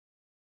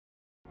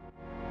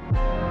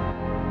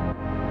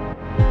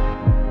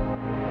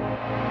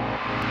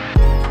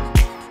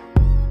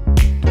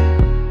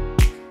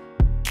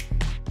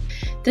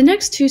The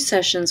next two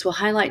sessions will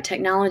highlight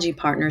technology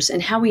partners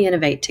and how we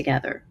innovate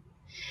together.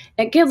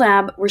 At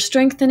GitLab, we're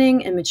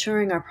strengthening and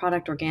maturing our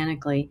product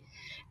organically,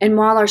 and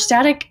while our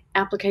static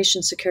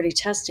application security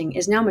testing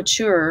is now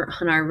mature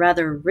on our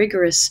rather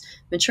rigorous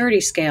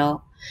maturity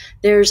scale,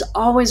 there's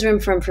always room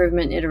for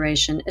improvement and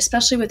iteration,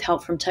 especially with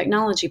help from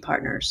technology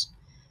partners.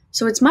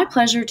 So it's my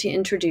pleasure to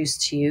introduce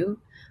to you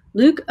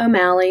Luke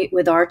O'Malley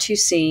with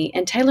R2C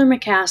and Taylor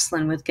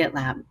McCaslin with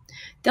GitLab.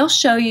 They'll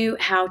show you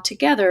how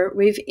together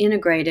we've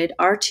integrated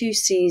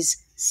R2C's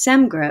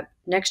Semgrep,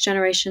 next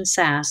generation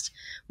SAST,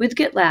 with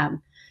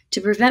GitLab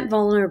to prevent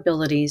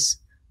vulnerabilities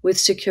with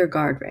secure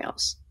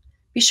guardrails.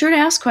 Be sure to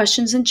ask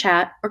questions in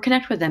chat or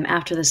connect with them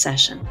after the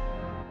session.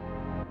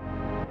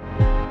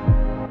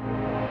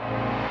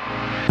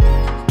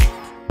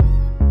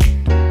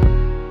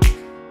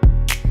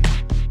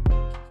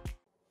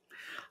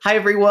 Hi,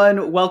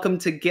 everyone. Welcome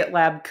to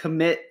GitLab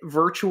Commit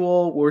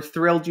Virtual. We're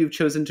thrilled you've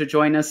chosen to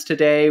join us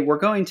today. We're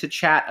going to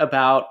chat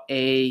about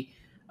a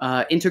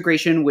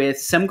integration with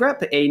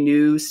Semgrep, a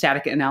new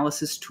static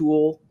analysis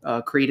tool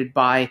created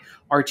by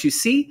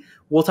R2C.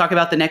 We'll talk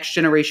about the next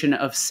generation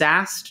of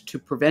SAST to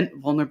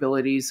prevent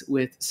vulnerabilities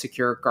with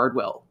secure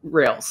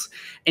guardrails.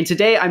 And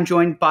today I'm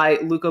joined by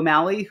Luke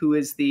O'Malley, who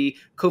is the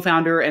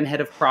co-founder and head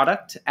of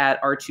product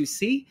at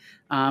R2C.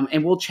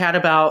 And we'll chat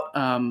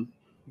about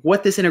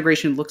what this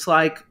integration looks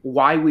like,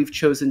 why we've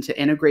chosen to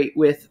integrate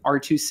with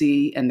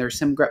R2C and their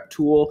Semgrep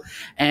tool,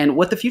 and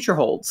what the future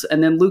holds.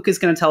 And then Luke is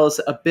going to tell us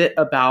a bit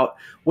about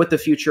what the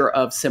future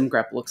of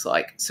Semgrep looks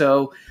like.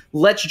 So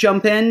let's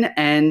jump in.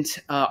 And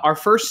our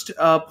first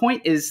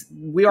point is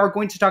we are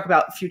going to talk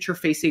about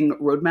future-facing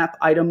roadmap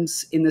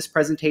items in this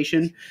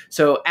presentation.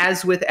 So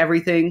as with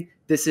everything,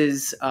 this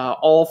is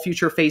all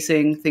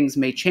future-facing. Things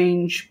may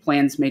change,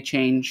 plans may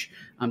change.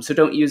 So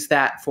don't use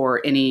that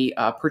for any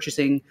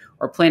purchasing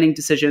or planning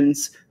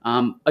decisions.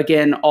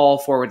 Again, all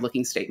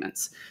forward-looking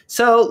statements.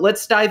 So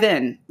let's dive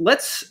in.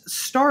 Let's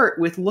start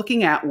with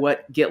looking at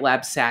what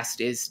GitLab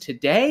SAST is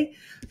today,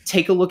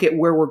 take a look at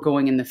where we're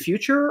going in the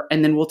future,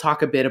 and then we'll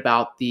talk a bit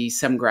about the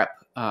Semgrep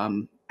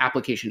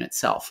application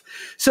itself.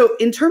 So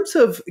in terms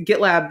of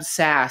GitLab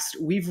SAST,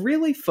 we've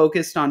really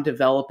focused on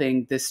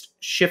developing this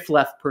shift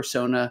left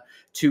persona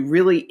to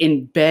really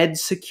embed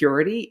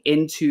security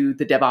into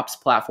the DevOps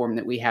platform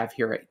that we have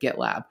here at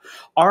GitLab.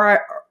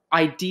 Our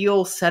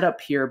ideal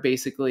setup here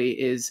basically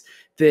is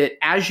that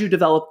as you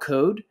develop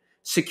code,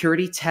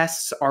 security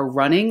tests are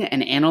running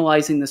and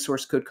analyzing the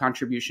source code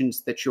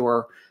contributions that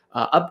you're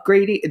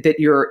upgrading, that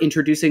you're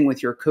introducing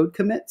with your code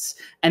commits,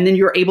 and then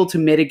you're able to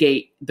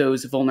mitigate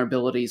those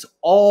vulnerabilities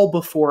all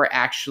before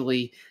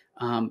actually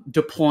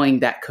deploying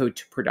that code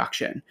to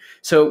production.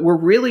 So we're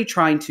really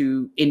trying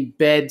to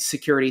embed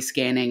security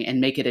scanning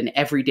and make it an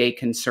everyday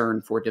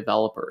concern for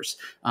developers.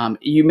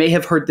 You may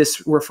have heard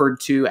this referred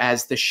to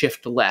as the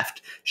shift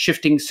left,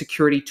 shifting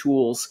security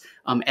tools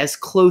as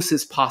close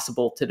as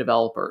possible to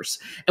developers.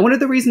 And one of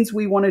the reasons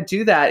we want to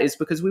do that is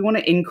because we want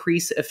to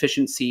increase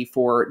efficiency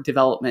for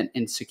development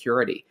and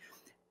security.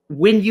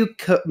 When you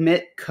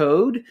commit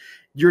code,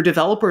 your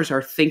developers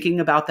are thinking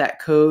about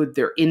that code,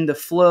 they're in the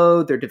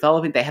flow, they're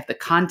developing, they have the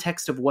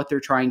context of what they're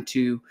trying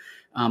to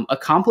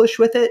accomplish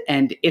with it.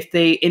 And if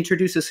they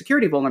introduce a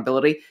security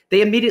vulnerability,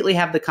 they immediately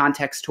have the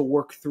context to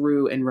work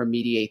through and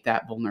remediate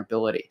that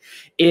vulnerability.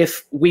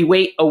 If we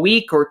wait a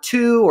week or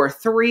two or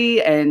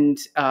three and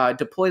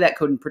deploy that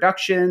code in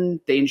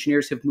production, the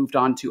engineers have moved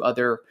on to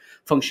other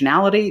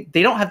functionality,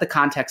 they don't have the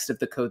context of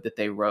the code that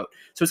they wrote.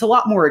 So it's a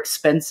lot more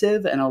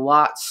expensive and a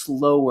lot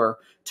slower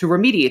to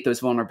remediate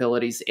those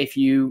vulnerabilities if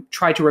you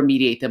try to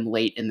remediate them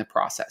late in the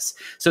process.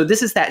 So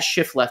this is that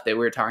shift left that we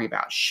were talking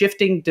about,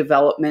 shifting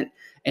development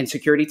and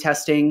security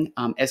testing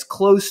as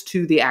close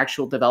to the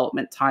actual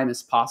development time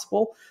as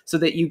possible so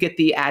that you get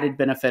the added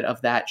benefit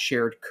of that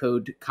shared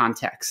code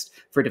context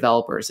for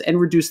developers and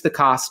reduce the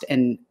cost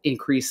and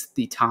increase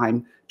the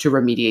time to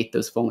remediate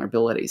those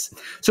vulnerabilities.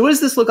 So what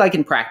does this look like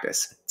in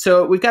practice?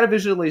 So we've got a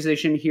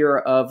visualization here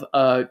of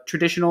a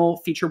traditional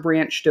feature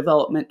branch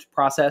development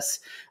process.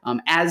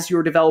 As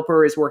your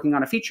developer is working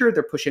on a feature,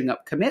 they're pushing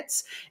up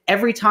commits.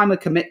 Every time a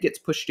commit gets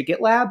pushed to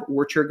GitLab,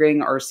 we're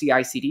triggering our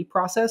CI/CD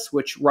process,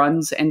 which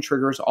runs and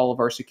triggers all of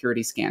our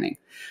security scanning.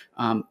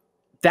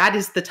 That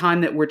is the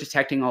time that we're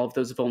detecting all of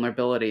those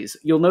vulnerabilities.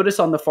 You'll notice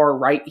on the far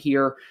right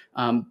here,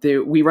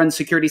 we run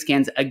security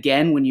scans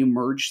again when you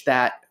merge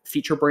that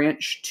feature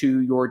branch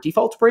to your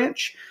default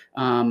branch.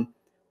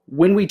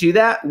 When we do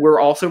that, we're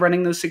also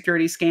running those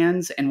security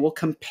scans, and we'll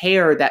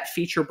compare that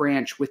feature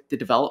branch with the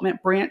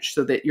development branch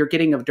so that you're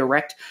getting a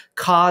direct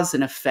cause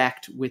and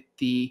effect with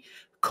the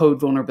code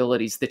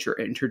vulnerabilities that you're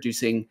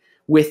introducing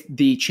with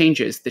the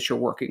changes that you're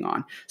working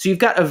on. So you've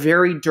got a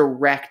very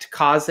direct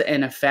cause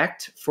and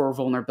effect for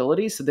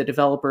vulnerabilities so the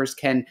developers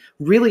can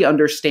really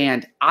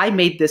understand, I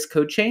made this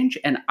code change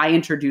and I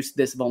introduced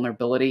this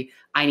vulnerability.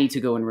 I need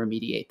to go and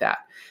remediate that.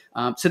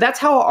 So that's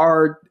how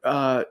our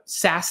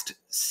SAST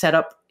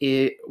setup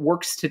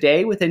works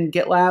today within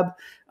GitLab.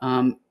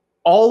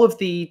 all of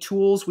the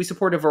tools, we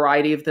support a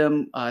variety of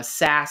them: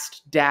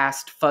 SAST,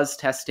 DAST, fuzz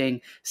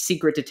testing,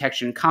 secret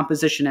detection,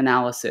 composition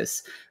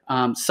analysis,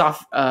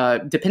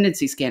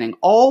 dependency scanning.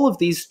 All of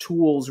these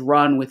tools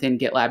run within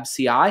GitLab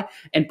CI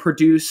and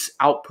produce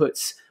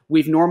outputs.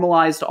 We've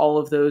normalized all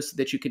of those so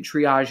that you can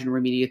triage and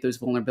remediate those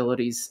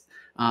vulnerabilities,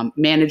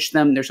 manage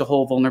them. There's a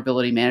whole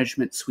vulnerability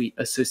management suite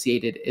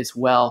associated as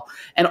well.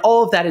 And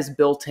all of that is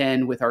built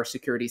in with our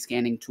security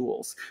scanning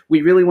tools.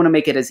 We really want to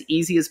make it as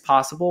easy as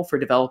possible for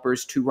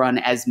developers to run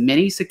as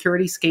many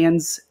security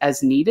scans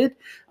as needed,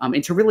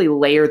 and to really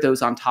layer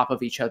those on top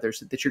of each other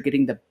so that you're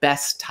getting the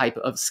best type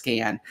of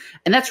scan.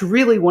 And that's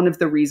really one of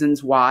the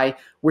reasons why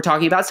we're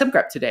talking about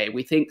Semgrep today.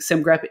 We think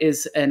Semgrep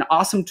is an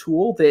awesome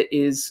tool that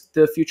is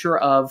the future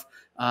of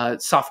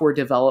software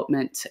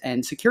development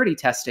and security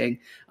testing.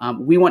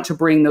 We want to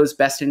bring those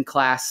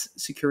best-in-class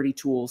security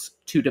tools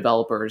to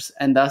developers,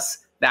 and thus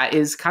that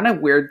is kind of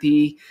where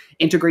the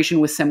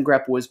integration with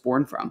Semgrep was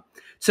born from.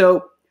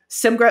 So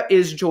Semgrep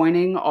is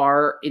joining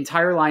our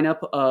entire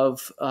lineup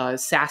of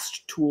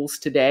SAST tools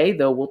today,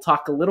 though we'll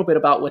talk a little bit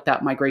about what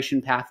that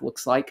migration path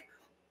looks like.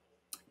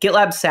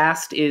 GitLab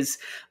SAST is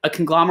a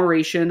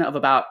conglomeration of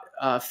about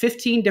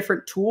 15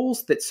 different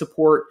tools that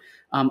support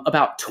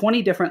about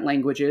 20 different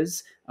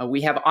languages. We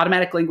have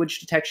automatic language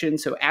detection.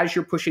 So as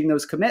you're pushing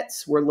those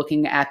commits, we're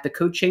looking at the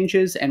code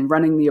changes and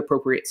running the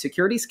appropriate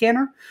security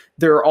scanner.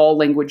 They're all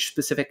language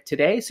specific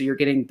today. So you're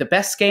getting the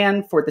best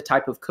scan for the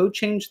type of code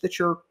change that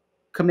you're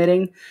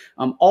committing.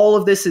 All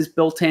of this is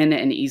built in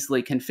and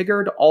easily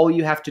configured. All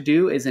you have to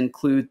do is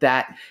include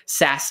that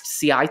SAST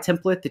CI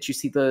template that you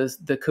see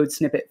the code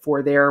snippet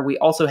for there. We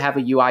also have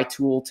a UI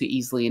tool to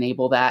easily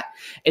enable that,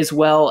 as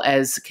well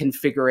as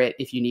configure it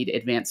if you need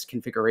advanced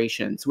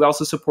configurations. We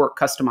also support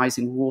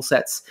customizing rule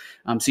sets,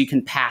 so you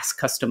can pass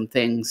custom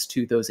things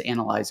to those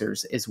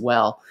analyzers as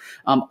well.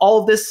 All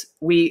of this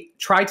we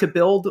try to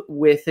build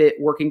with it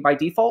working by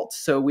default.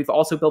 So we've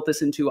also built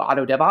this into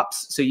Auto DevOps,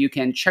 so you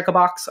can check a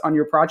box on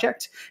your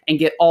project and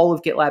get all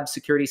of GitLab's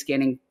security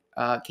scanning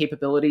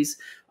capabilities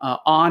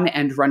on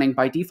and running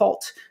by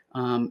default.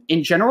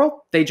 In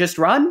general, they just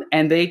run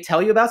and they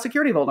tell you about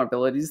security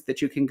vulnerabilities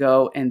that you can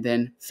go and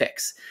then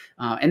fix.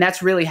 And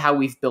that's really how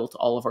we've built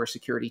all of our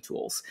security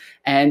tools.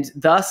 And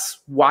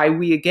thus why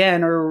we,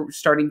 again, are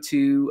starting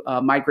to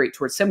migrate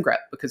towards Semgrep,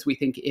 because we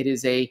think it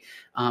is a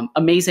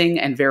amazing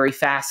and very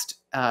fast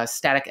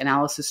static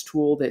analysis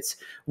tool that's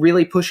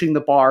really pushing the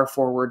bar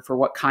forward for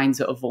what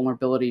kinds of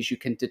vulnerabilities you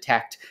can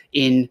detect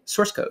in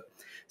source code.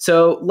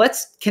 So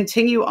let's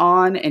continue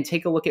on and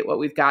take a look at what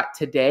we've got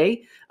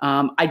today.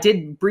 I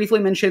did briefly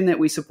mention that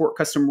we support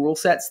custom rule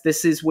sets.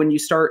 This is when you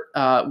start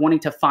wanting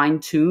to fine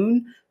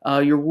tune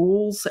your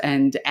rules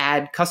and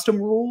add custom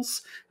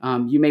rules.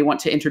 You may want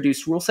to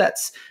introduce rule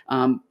sets.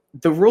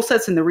 The rule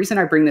sets, and the reason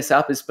I bring this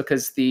up is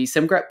because the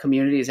Semgrep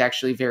community is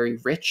actually very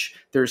rich.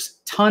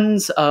 There's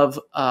tons of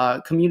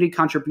community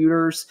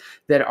contributors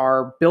that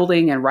are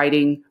building and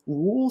writing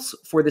rules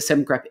for the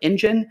Semgrep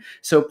engine.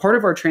 So part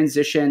of our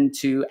transition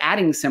to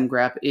adding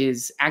Semgrep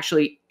is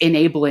actually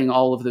enabling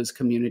all of those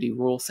community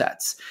rule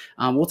sets.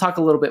 We'll talk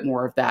a little bit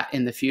more of that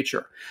in the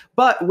future.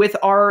 But with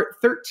our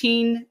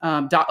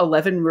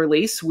 13.11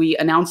 release, we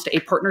announced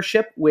a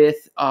partnership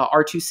with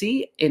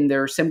R2C in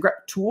their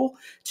Semgrep tool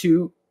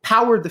to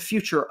power the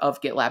future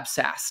of GitLab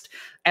SAST.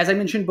 As I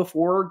mentioned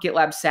before,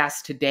 GitLab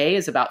SAST today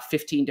is about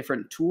 15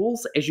 different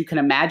tools. As you can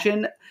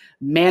imagine,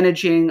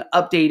 managing,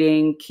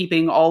 updating,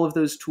 keeping all of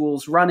those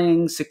tools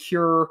running,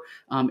 secure,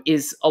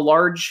 is a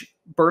large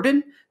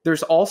burden.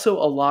 There's also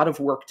a lot of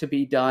work to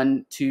be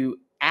done to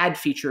add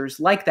features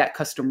like that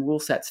custom rule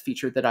sets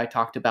feature that I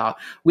talked about.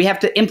 We have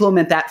to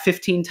implement that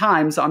 15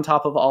 times on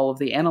top of all of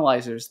the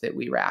analyzers that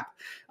we wrap.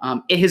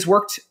 It has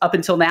worked up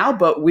until now,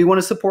 but we want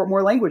to support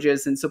more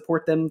languages and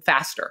support them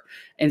faster.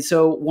 And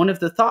so one of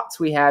the thoughts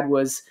we had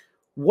was,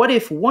 what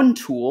if one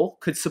tool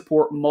could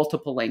support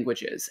multiple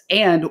languages?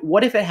 And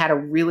what if it had a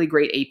really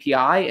great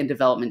API and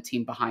development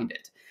team behind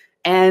it?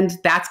 And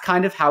that's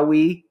kind of how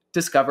we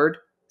discovered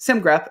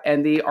Semgrep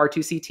and the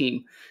R2C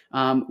team.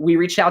 We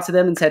reached out to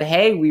them and said,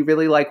 hey, we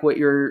really like what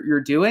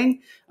you're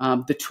doing.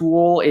 The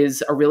tool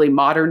is a really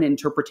modern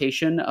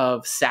interpretation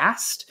of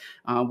SAST.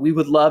 We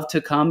would love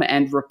to come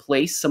and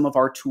replace some of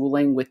our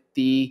tooling with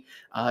the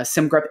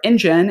Semgrep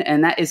engine.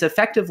 And that is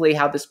effectively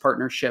how this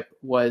partnership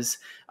was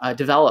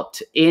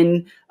developed.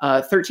 In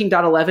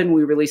 13.11,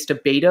 we released a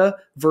beta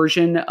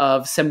version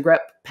of Semgrep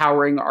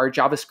powering our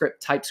JavaScript,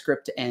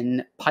 TypeScript,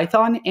 and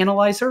Python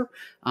analyzer.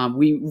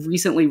 We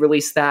recently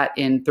released that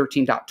in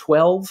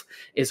 13.12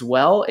 as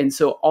well. And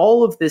so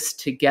all of this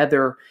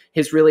together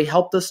has really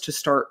helped us to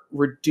start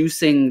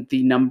reducing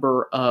the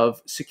number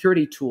of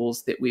security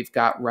tools that we've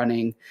got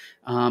running.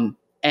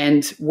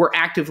 And we're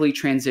actively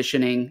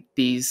transitioning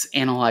these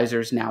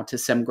analyzers now to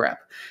Semgrep.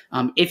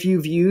 If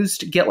you've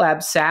used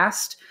GitLab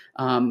SAST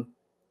and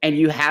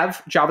you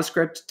have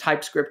JavaScript,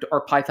 TypeScript,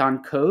 or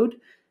Python code,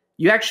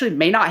 you actually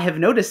may not have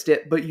noticed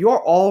it, but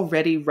you're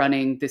already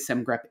running the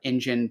Semgrep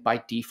engine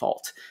by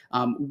default.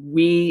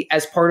 We,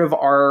 as part of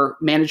our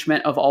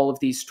management of all of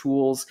these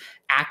tools,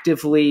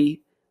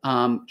 actively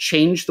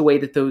change the way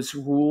that those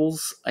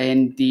rules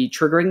and the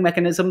triggering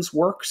mechanisms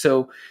work.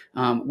 So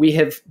we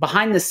have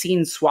behind the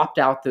scenes swapped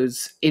out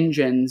those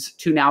engines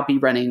to now be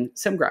running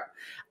Semgrep.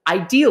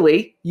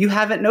 Ideally, you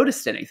haven't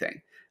noticed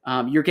anything.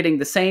 You're getting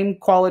the same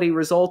quality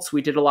results.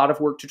 We did a lot of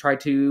work to try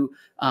to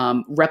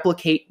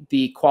replicate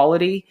the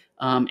quality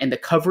and the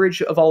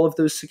coverage of all of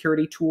those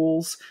security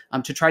tools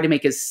to try to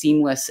make as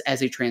seamless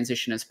as a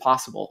transition as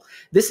possible.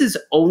 This is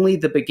only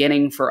the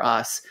beginning for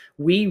us.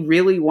 We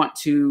really want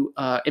to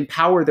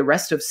empower the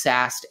rest of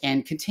SAST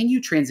and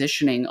continue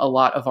transitioning a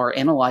lot of our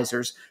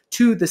analyzers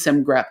to the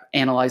Semgrep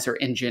analyzer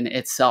engine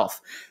itself.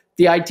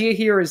 The idea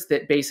here is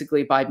that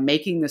basically by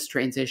making this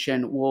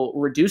transition, we'll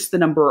reduce the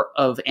number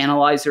of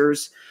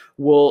analyzers,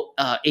 we'll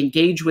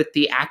engage with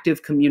the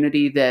active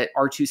community that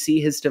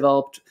R2C has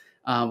developed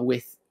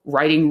with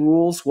writing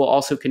rules. We'll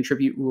also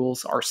contribute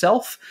rules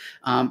ourselves.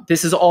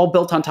 This is all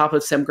built on top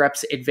of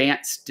Semgrep's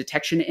advanced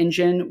detection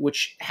engine,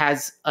 which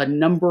has a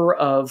number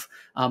of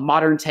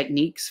modern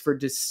techniques for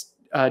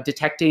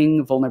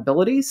detecting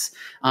vulnerabilities,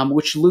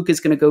 which Luke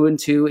is going to go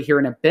into here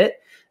in a bit.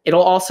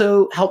 It'll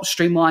also help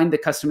streamline the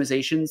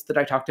customizations that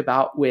I talked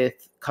about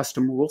with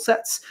custom rule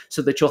sets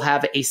so that you'll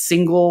have a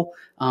single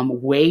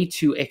way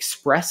to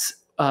express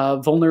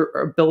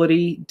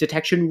vulnerability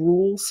detection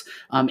rules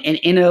and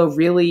in a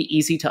really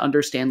easy to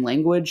understand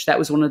language. That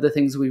was one of the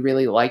things we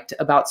really liked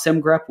about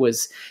Semgrep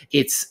was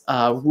its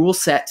rule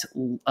set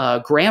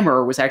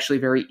grammar was actually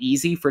very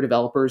easy for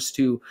developers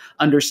to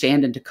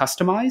understand and to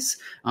customize,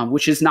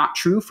 which is not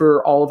true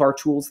for all of our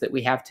tools that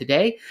we have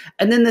today.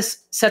 And then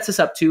this sets us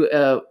up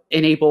to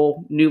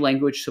enable new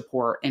language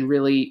support and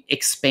really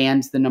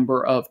expand the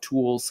number of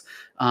tools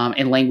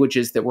and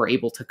languages that we're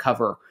able to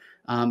cover.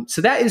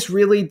 So that is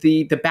really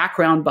the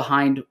background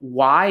behind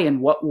why and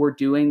what we're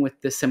doing with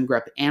the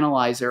Semgrep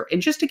analyzer.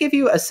 And just to give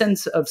you a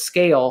sense of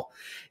scale,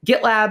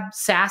 GitLab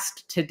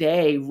SAST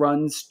today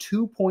runs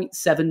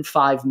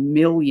 2.75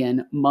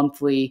 million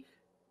monthly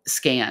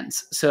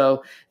scans.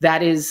 So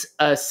that is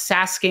a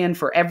SAST scan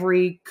for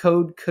every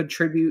code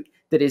contribute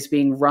that is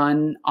being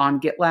run on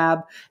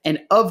GitLab. And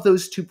of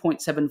those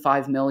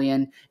 2.75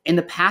 million, in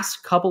the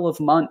past couple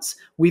of months,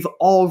 we've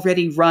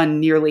already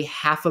run nearly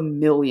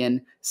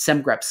 500,000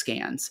 Semgrep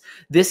scans.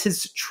 This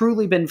has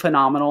truly been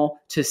phenomenal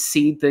to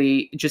see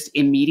the just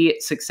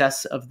immediate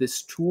success of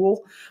this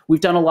tool. We've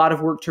done a lot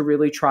of work to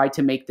really try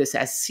to make this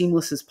as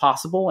seamless as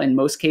possible. In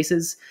most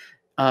cases,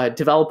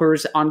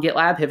 developers on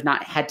GitLab have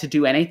not had to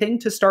do anything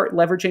to start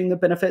leveraging the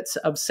benefits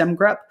of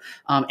Semgrep.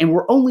 And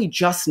we're only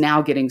just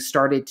now getting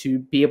started to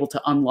be able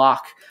to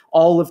unlock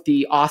all of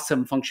the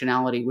awesome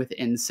functionality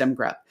within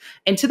Semgrep.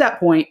 And to that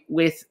point,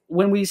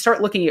 when we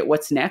start looking at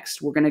what's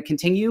next, we're going to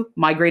continue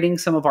migrating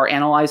some of our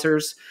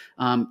analyzers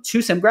to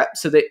Semgrep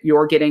so that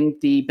you're getting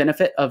the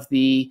benefit of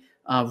the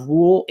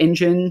rule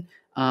engine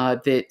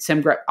that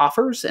Semgrep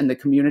offers and the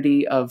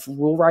community of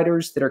rule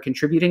writers that are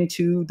contributing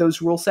to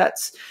those rule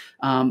sets.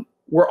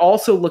 We're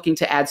also looking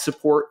to add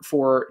support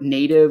for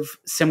native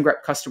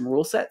Semgrep custom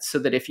rule sets so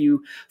that if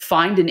you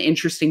find an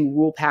interesting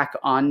rule pack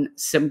on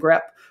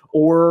Semgrep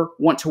or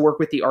want to work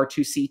with the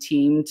R2C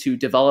team to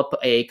develop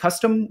a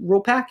custom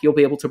rule pack, you'll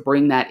be able to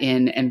bring that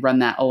in and run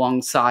that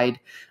alongside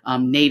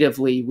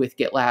natively with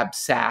GitLab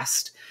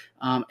SAST.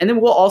 And then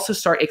we'll also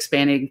start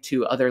expanding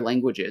to other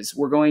languages.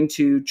 We're going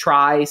to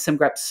try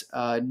Semgrep's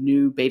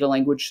new beta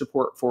language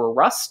support for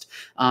Rust,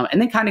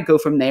 and then kind of go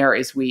from there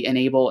as we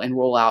enable and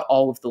roll out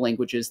all of the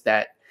languages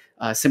that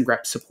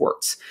Semgrep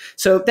supports.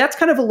 So that's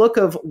kind of a look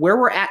of where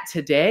we're at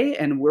today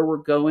and where we're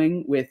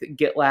going with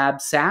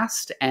GitLab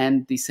SAST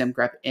and the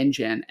Semgrep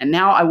engine. And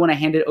now I want to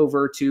hand it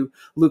over to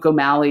Luke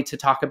O'Malley to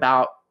talk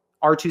about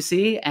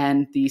R2C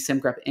and the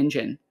Semgrep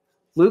engine.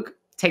 Luke,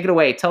 take it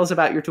away. Tell us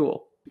about your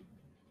tool.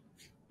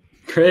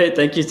 Great.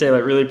 Thank you,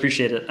 Taylor. Really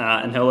appreciate it.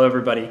 And hello,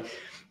 everybody.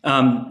 So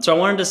I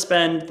wanted to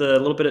spend the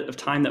little bit of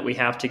time that we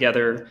have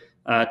together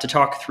to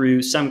talk through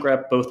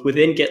Semgrep, both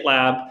within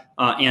GitLab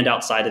and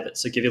outside of it.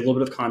 So give you a little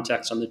bit of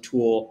context on the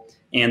tool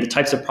and the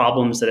types of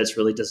problems that it's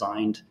really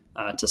designed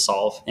to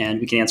solve. And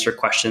we can answer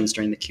questions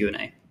during the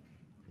Q&A.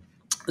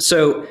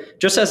 So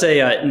just as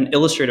an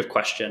illustrative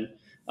question,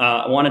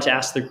 I wanted to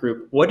ask the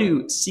group, what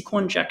do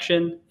SQL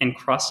injection and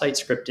cross-site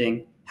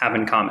scripting have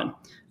in common?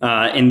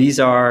 And these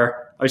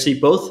are obviously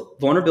both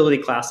vulnerability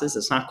classes.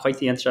 It's not quite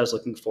the answer I was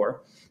looking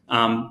for.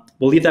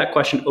 We'll leave that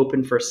question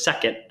open for a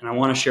second, and I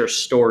want to share a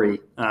story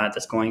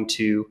that's going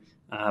to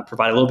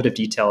provide a little bit of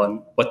detail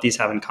on what these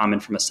have in common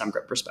from a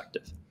Semgrep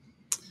perspective.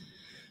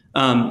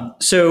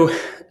 So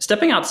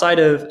stepping outside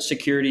of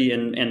security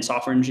and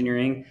software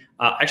engineering,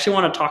 I actually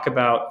want to talk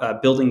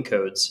about building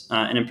codes,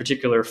 and in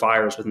particular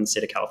fires within the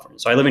state of California.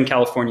 So I live in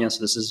California,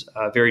 so this is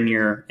very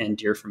near and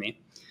dear for me.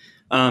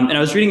 And I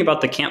was reading about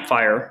the Camp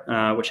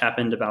Fire, which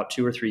happened about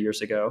 2 or 3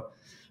 years ago,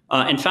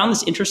 and found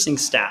this interesting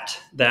stat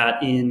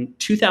that in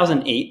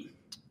 2008,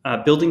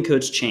 building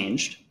codes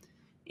changed.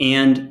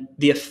 And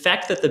the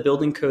effect that the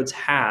building codes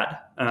had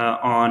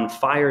on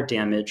fire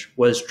damage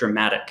was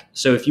dramatic.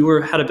 So if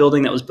you had a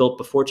building that was built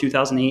before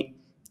 2008,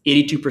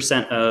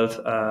 82%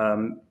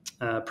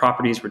 of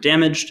properties were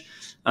damaged.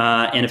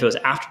 And if it was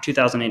after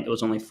 2008, it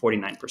was only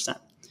 49%.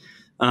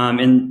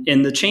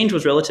 And the change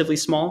was relatively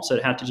small, so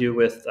it had to do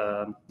with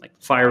like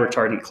fire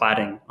retardant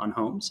cladding on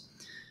homes.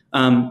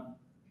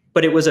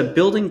 But it was a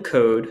building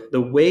code,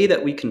 the way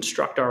that we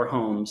construct our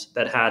homes,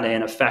 that had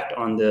an effect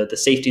on the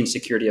safety and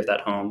security of that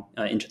home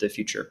into the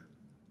future.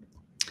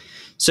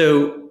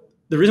 So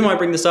the reason why I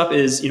bring this up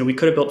is, we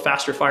could have built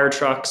faster fire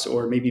trucks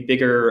or maybe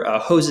bigger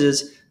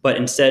hoses, but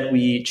instead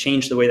we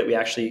changed the way that we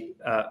actually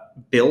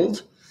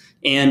build.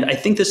 And I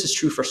think this is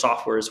true for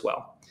software as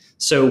well.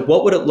 So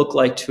what would it look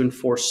like to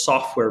enforce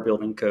software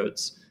building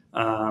codes?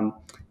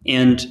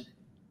 And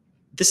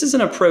this is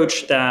an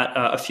approach that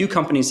a few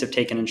companies have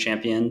taken and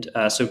championed.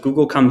 So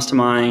Google comes to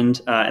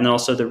mind, and then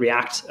also the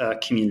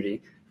React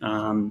community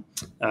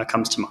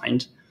comes to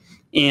mind.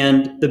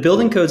 And the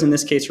building codes in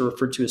this case are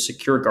referred to as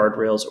secure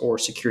guardrails or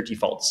secure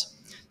defaults.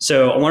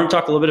 So I want to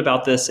talk a little bit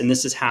about this, and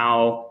this is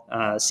how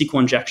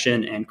SQL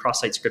injection and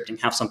cross-site scripting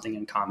have something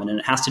in common. And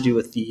it has to do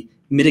with the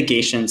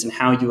mitigations and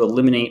how you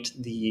eliminate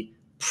the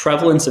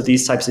prevalence of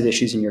these types of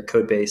issues in your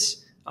code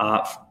base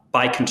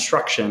by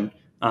construction,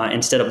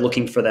 instead of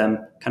looking for them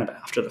kind of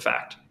after the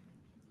fact.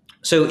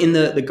 So in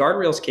the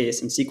guardrails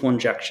case in SQL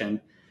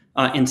injection,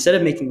 instead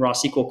of making raw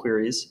SQL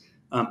queries,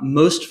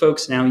 most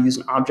folks now use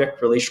an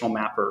object relational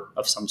mapper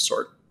of some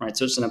sort, right?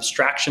 So it's an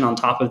abstraction on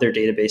top of their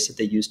database that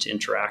they use to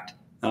interact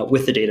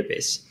with the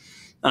database.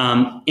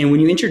 And when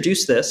you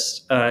introduce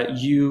this,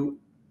 you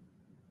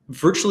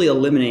virtually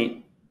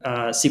eliminate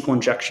SQL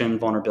injection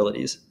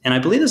vulnerabilities. And I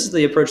believe this is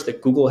the approach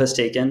that Google has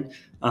taken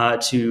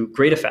to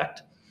great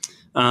effect.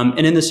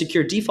 And in the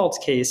secure defaults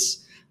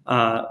case,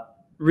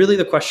 really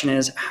the question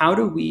is, how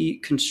do we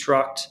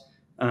construct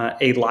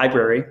a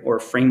library or a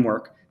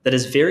framework that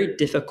is very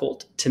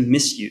difficult to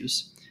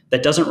misuse,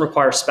 that doesn't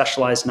require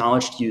specialized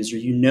knowledge to use,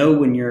 or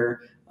when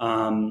you're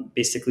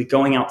basically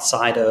going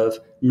outside of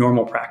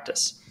normal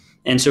practice.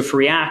 And so for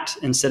React,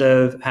 instead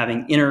of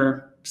having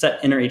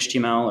set inner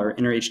HTML or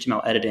inner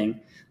HTML editing,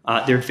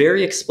 they're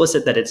very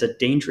explicit that it's a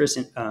dangerous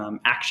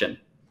action.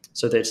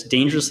 So that it's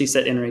dangerously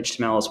set inner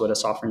HTML is what a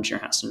software engineer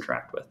has to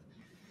interact with.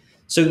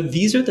 So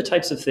these are the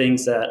types of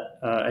things that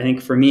I think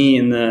for me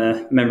and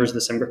the members of the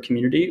Semgrep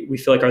community, we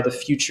feel like are the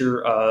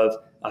future of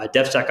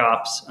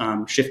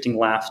DevSecOps, shifting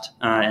left,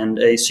 and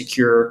a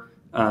secure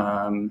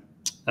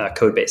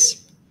code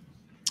base.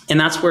 And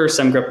that's where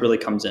Semgrep really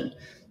comes in.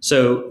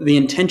 So the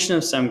intention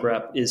of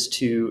Semgrep is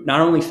to not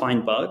only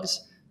find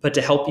bugs, but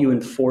to help you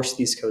enforce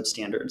these code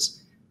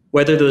standards,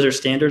 whether those are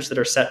standards that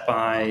are set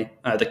by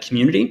the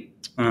community.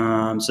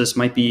 So this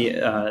might be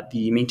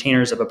the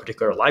maintainers of a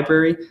particular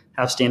library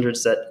have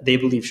standards that they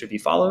believe should be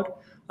followed,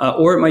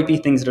 or it might be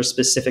things that are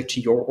specific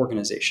to your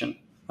organization,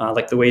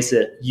 like the ways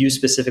that you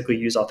specifically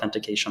use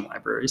authentication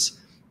libraries,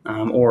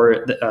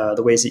 or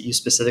the ways that you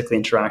specifically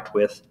interact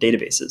with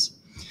databases.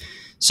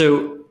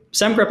 So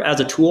Semgrep as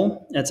a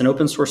tool, it's an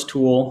open source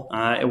tool.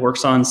 It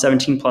works on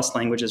 17 plus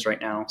languages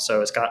right now.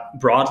 So it's got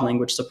broad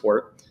language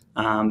support,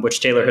 which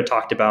Taylor had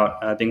talked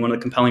about being one of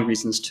the compelling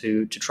reasons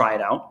to try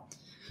it out.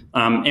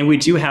 And we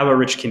do have a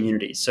rich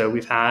community. So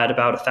we've had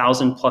about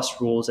 1,000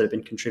 plus rules that have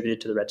been contributed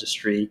to the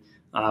registry,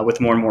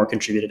 with more and more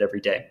contributed every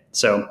day.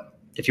 So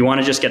if you want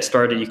to just get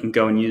started, you can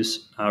go and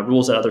use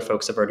rules that other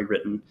folks have already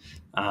written,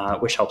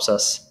 which helps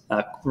us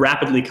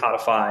rapidly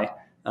codify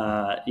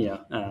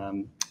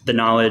the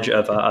knowledge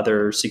of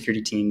other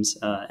security teams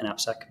and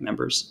AppSec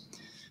members.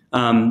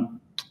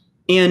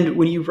 And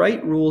when you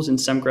write rules in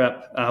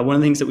Semgrep, one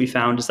of the things that we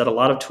found is that a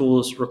lot of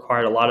tools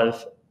required a lot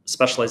of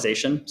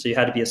specialization. So you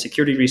had to be a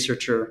security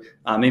researcher,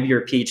 maybe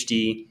you're a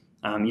PhD,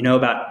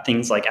 about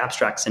things like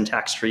abstract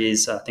syntax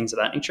trees, things of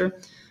that nature.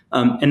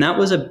 And that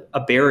was a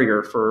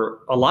barrier for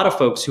a lot of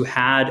folks who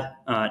had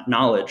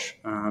knowledge.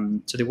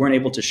 So they weren't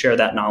able to share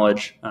that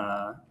knowledge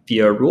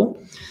via a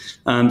rule.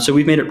 So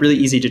we've made it really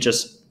easy to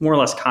just more or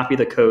less copy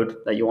the code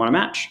that you want to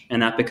match,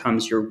 and that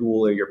becomes your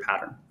rule or your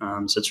pattern.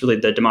 So it's really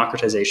the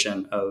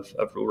democratization of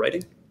rule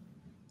writing.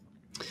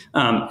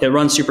 It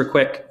runs super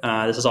quick.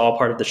 This is all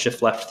part of the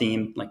shift left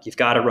theme. Like, you've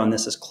got to run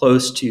this as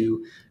close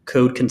to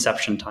code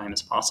conception time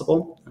as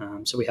possible.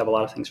 So we have a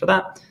lot of things for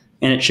that,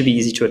 and it should be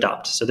easy to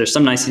adopt. So there's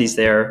some niceties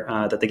there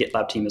that the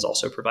GitLab team has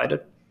also provided.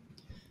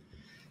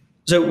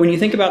 So when you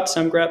think about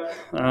Semgrep,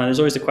 there's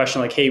always the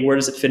question like, hey, where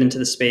does it fit into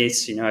the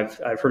space?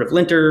 I've heard of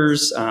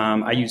linters.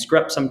 I use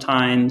grep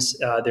sometimes.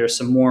 There's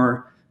some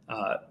more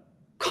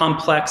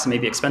complex,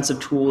 maybe expensive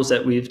tools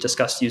that we've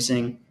discussed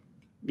using.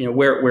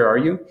 Where are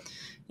you?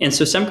 And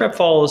so Semgrep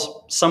falls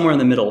somewhere in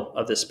the middle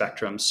of this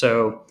spectrum.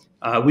 So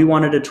we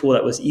wanted a tool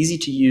that was easy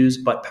to use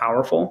but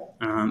powerful,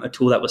 a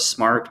tool that was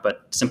smart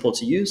but simple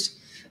to use.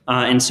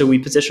 And so we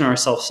position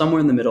ourselves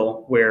somewhere in the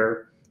middle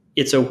where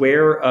it's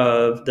aware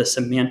of the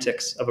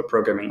semantics of a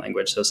programming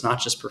language. So it's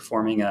not just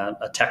performing a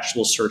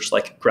textual search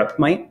like grep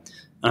might.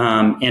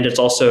 And it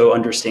also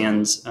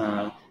understands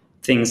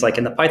things like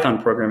in the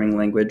Python programming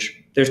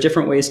language, there's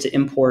different ways to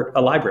import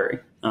a library,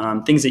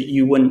 things that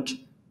you wouldn't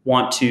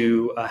want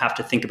to have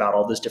to think about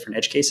all those different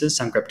edge cases.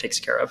 Semgrep takes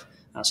care of.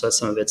 So that's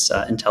some of its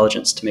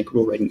intelligence to make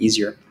rule writing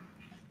easier.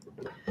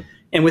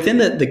 And within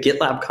the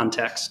GitLab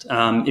context,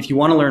 if you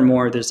want to learn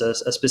more, there's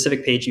a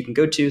specific page you can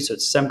go to. So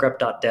it's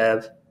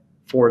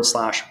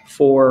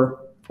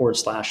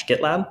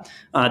semgrep.dev/for/GitLab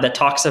that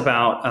talks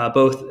about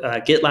both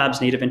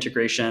GitLab's native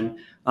integration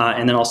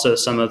and then also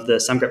some of the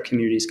Semgrep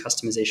community's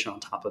customization on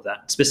top of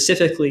that,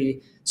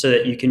 specifically so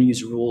that you can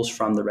use rules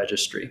from the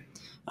registry.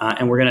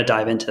 And we're going to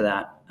dive into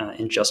that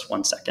in just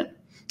 1 second.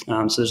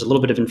 So there's a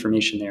little bit of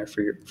information there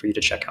for you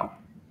to check out.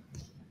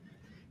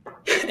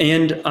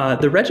 And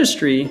the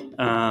registry,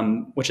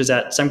 which is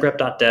at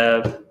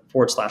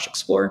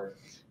semgrep.dev/explore,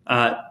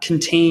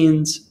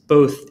 contains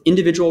both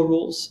individual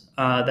rules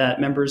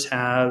that members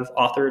have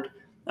authored,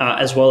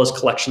 as well as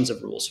collections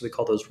of rules. So we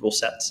call those rule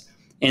sets.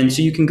 And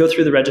so you can go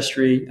through the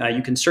registry.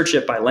 You can search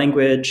it by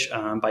language,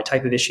 by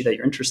type of issue that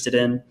you're interested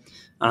in.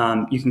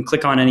 You can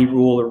click on any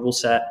rule or rule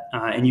set,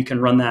 and you can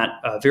run that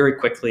very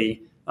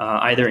quickly,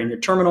 either in your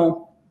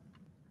terminal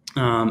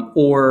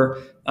or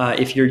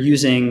if you're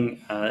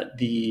using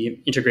the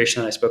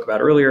integration that I spoke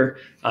about earlier,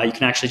 you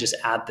can actually just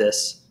add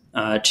this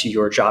to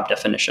your job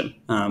definition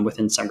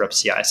within Semgrep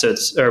CI. So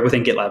it's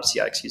within GitLab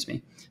CI, excuse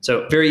me.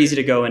 So very easy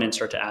to go in and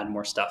start to add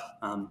more stuff.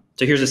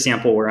 So here's a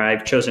sample where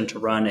I've chosen to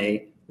run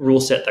a rule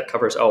set that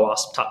covers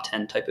OWASP top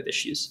 10 type of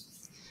issues.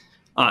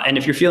 And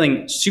if you're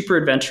feeling super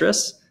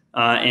adventurous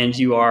and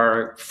you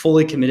are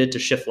fully committed to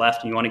shift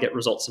left and you want to get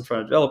results in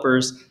front of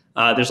developers,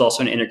 there's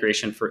also an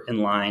integration for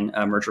inline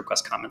merge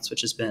request comments,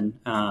 which has been,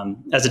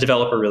 as a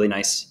developer, really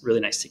nice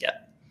to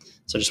get.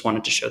 So I just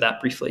wanted to show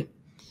that briefly.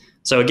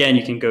 So again,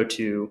 you can go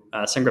to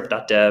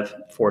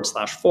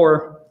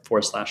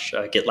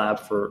semgrep.dev/for/GitLab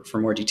for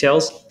more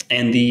details.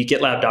 And the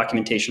GitLab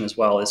documentation as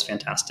well is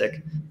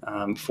fantastic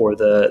for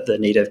the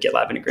native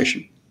GitLab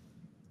integration.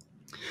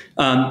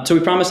 So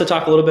we promised to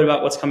talk a little bit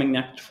about what's coming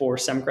next for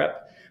Semgrep.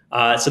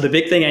 So the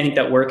big thing I think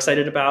that we're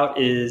excited about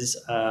is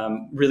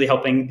really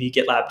helping the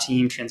GitLab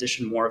team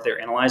transition more of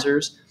their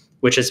analyzers,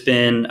 which has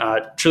been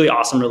a truly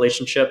awesome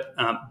relationship,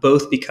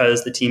 both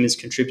because the team is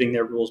contributing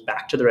their rules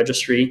back to the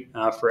registry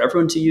for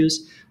everyone to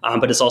use,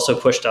 but it's also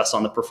pushed us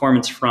on the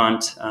performance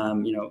front,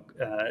 kind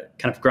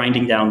of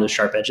grinding down those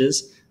sharp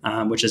edges,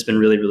 which has been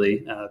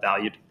really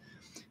valued.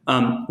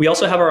 We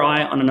also have our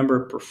eye on a number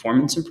of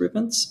performance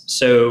improvements.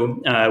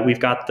 So we've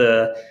got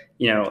the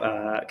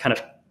kind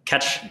of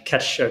catch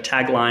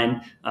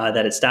tagline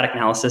that it's static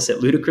analysis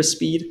at ludicrous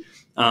speed,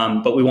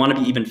 but we want to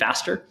be even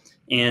faster,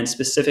 and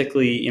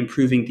specifically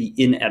improving the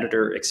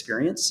in-editor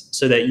experience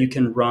so that you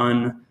can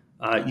run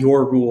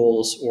your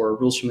rules or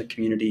rules from the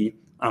community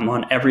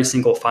on every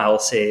single file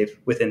save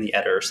within the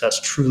editor. So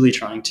that's truly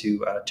trying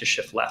to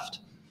shift left.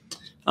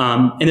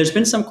 And there's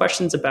been some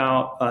questions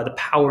about the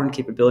power and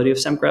capability of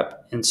Semgrep.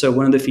 And so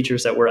one of the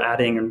features that we're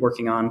adding and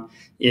working on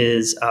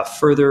is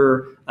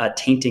further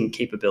tainting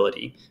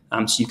capability.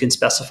 So you can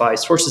specify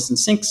sources and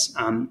sinks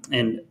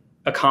and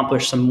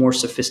accomplish some more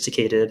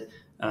sophisticated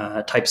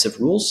types of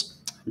rules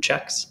and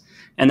checks.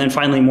 And then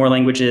finally, more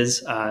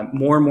languages,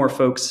 more and more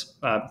folks,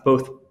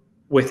 both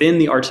within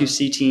the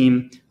R2C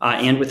team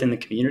and within the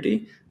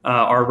community,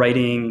 are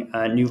writing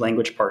new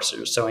language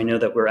parsers. So I know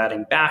that we're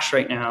adding Bash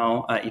right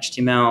now,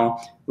 HTML.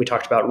 We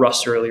talked about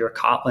Rust earlier,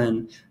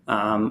 Kotlin,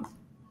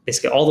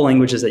 basically all the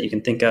languages that you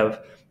can think of.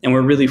 And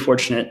we're really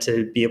fortunate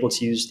to be able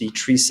to use the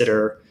Tree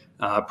Sitter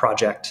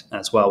project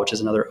as well, which is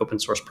another open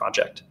source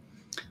project.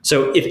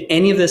 So if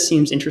any of this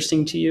seems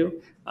interesting to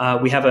you,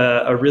 we have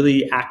a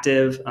really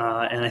active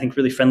and I think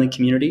really friendly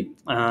community.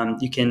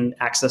 You can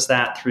access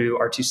that through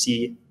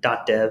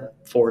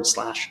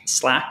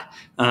r2c.dev/Slack.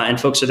 And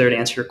folks are there to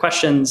answer your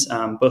questions,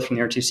 both from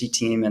the R2C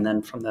team and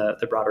then from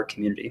the broader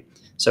community.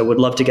 So would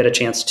love to get a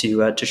chance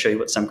to show you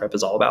what Semgrep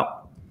is all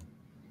about.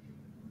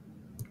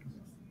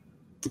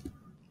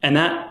 And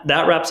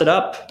that wraps it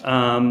up.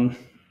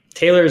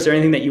 Taylor, is there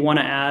anything that you want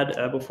to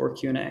add before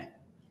Q&A?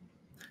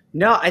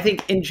 No, I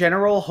think in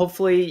general,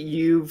 hopefully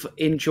you've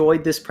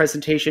enjoyed this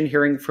presentation,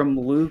 hearing from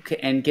Luke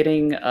and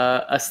getting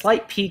a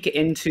slight peek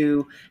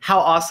into how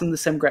awesome the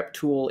Semgrep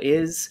tool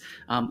is.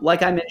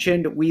 Like I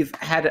mentioned, we've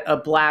had a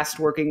blast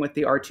working with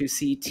the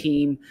R2C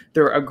team.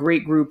 They're a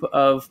great group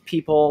of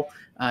people.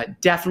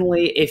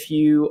 Definitely, if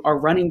you are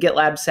running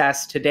GitLab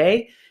SAST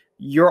today,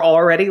 you're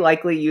already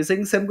likely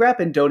using Semgrep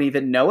and don't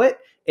even know it.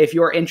 If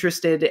you're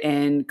interested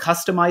in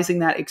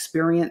customizing that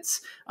experience,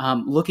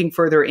 looking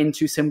further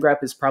into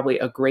Semgrep is probably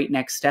a great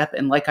next step.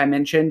 And like I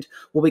mentioned,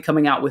 we'll be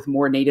coming out with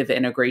more native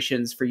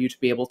integrations for you to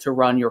be able to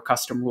run your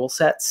custom rule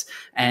sets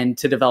and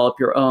to develop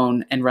your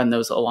own and run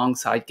those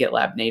alongside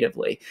GitLab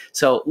natively.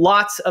 So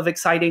lots of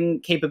exciting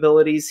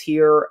capabilities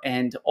here.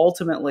 And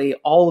ultimately,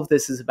 all of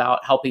this is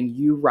about helping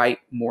you write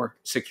more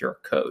secure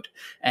code.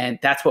 And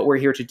that's what we're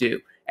here to do.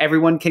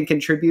 Everyone can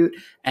contribute,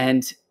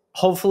 and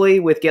hopefully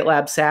with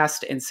GitLab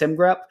SAST and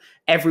Semgrep,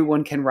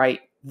 everyone can write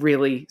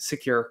really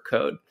secure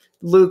code.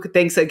 Luke,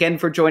 thanks again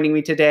for joining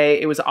me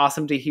today. It was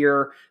awesome to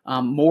hear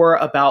more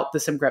about the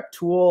Semgrep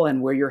tool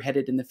and where you're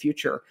headed in the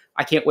future.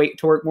 I can't wait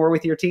to work more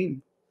with your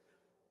team.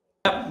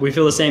 Yeah, we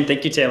feel the same.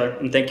 Thank you, Taylor.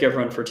 And thank you,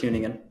 everyone, for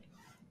tuning in.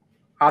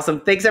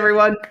 Awesome. Thanks,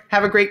 everyone.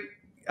 Have a great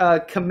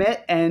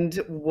commit, and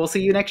we'll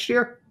see you next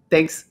year.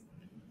 Thanks.